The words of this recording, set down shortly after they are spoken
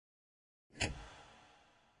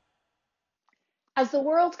As the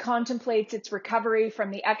world contemplates its recovery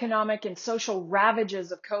from the economic and social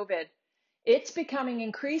ravages of COVID, it's becoming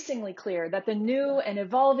increasingly clear that the new and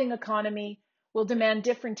evolving economy will demand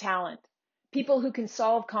different talent. People who can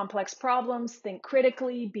solve complex problems, think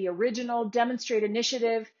critically, be original, demonstrate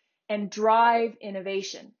initiative, and drive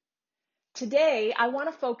innovation. Today, I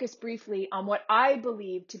want to focus briefly on what I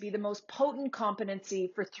believe to be the most potent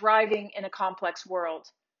competency for thriving in a complex world: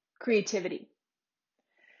 creativity.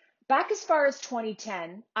 Back as far as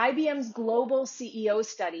 2010, IBM's global CEO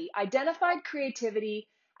study identified creativity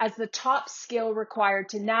as the top skill required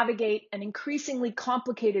to navigate an increasingly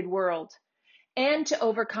complicated world and to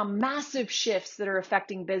overcome massive shifts that are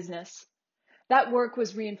affecting business. That work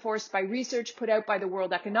was reinforced by research put out by the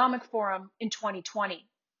World Economic Forum in 2020.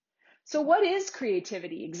 So what is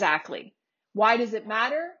creativity exactly? Why does it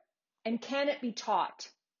matter? And can it be taught?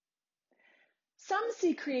 Some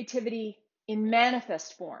see creativity in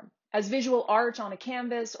manifest form, as visual art on a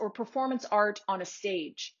canvas or performance art on a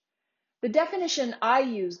stage. The definition I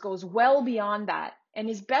use goes well beyond that and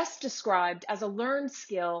is best described as a learned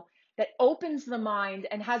skill that opens the mind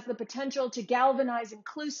and has the potential to galvanize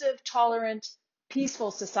inclusive, tolerant,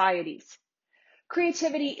 peaceful societies.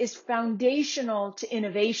 Creativity is foundational to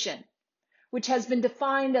innovation, which has been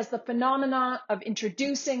defined as the phenomena of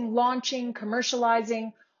introducing, launching,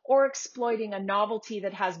 commercializing, or exploiting a novelty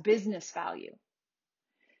that has business value.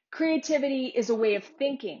 Creativity is a way of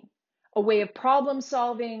thinking, a way of problem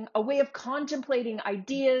solving, a way of contemplating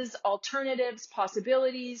ideas, alternatives,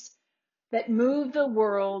 possibilities that move the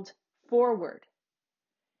world forward.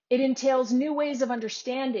 It entails new ways of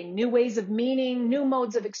understanding, new ways of meaning, new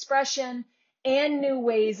modes of expression, and new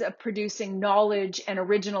ways of producing knowledge and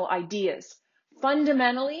original ideas.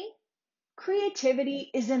 Fundamentally, creativity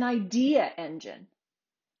is an idea engine.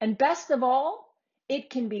 And best of all, it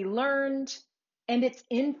can be learned, and it's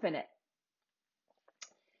infinite.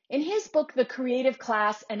 In his book, The Creative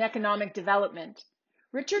Class and Economic Development,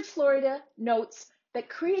 Richard Florida notes that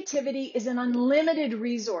creativity is an unlimited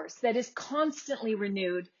resource that is constantly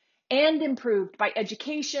renewed and improved by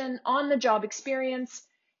education, on-the-job experience,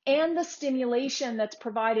 and the stimulation that's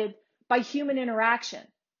provided by human interaction.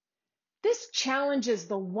 This challenges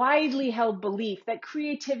the widely held belief that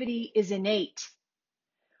creativity is innate.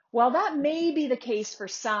 While that may be the case for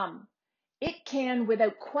some, it can,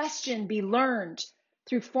 without question, be learned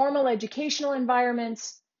through formal educational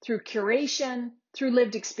environments, through curation, through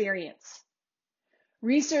lived experience.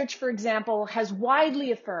 Research, for example, has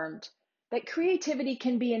widely affirmed that creativity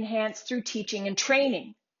can be enhanced through teaching and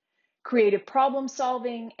training. Creative problem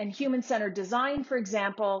solving and human-centered design, for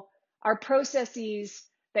example, are processes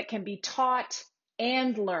that can be taught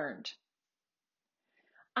and learned.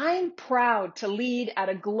 I'm proud to lead at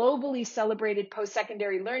a globally celebrated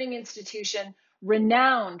post-secondary learning institution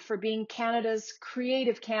renowned for being Canada's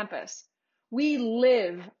creative campus. We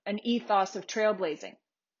live an ethos of trailblazing.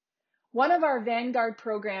 One of our vanguard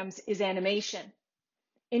programs is animation.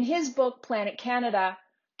 In his book, Planet Canada,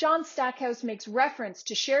 John Stackhouse makes reference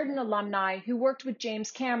to Sheridan alumni who worked with James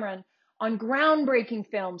Cameron on groundbreaking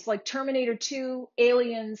films like Terminator 2,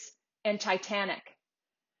 Aliens, and Titanic.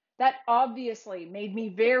 That obviously made me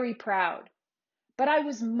very proud, but I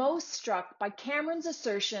was most struck by Cameron's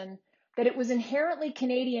assertion that it was inherently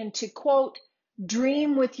Canadian to, quote,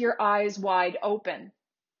 dream with your eyes wide open.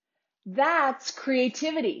 That's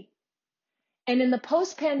creativity. And in the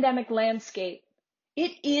post-pandemic landscape,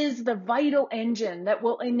 it is the vital engine that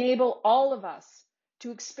will enable all of us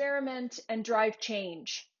to experiment and drive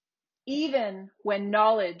change, even when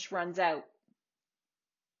knowledge runs out.